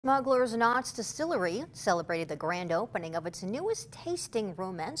Smugglers Notch Distillery celebrated the grand opening of its newest tasting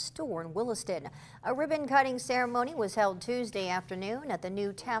room and store in Williston. A ribbon-cutting ceremony was held Tuesday afternoon at the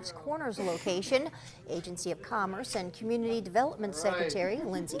new Taft Corners location. Agency of Commerce and Community Development Secretary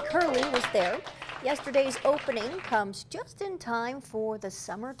Lindsay Curley was there. Yesterday's opening comes just in time for the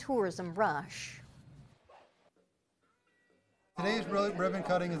summer tourism rush. Today's ribbon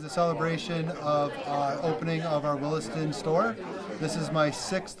cutting is a celebration of our opening of our Williston store. This is my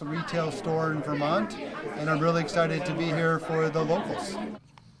 6th retail store in Vermont, and I'm really excited to be here for the locals.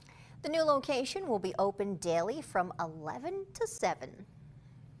 The new location will be open daily from 11 to 7.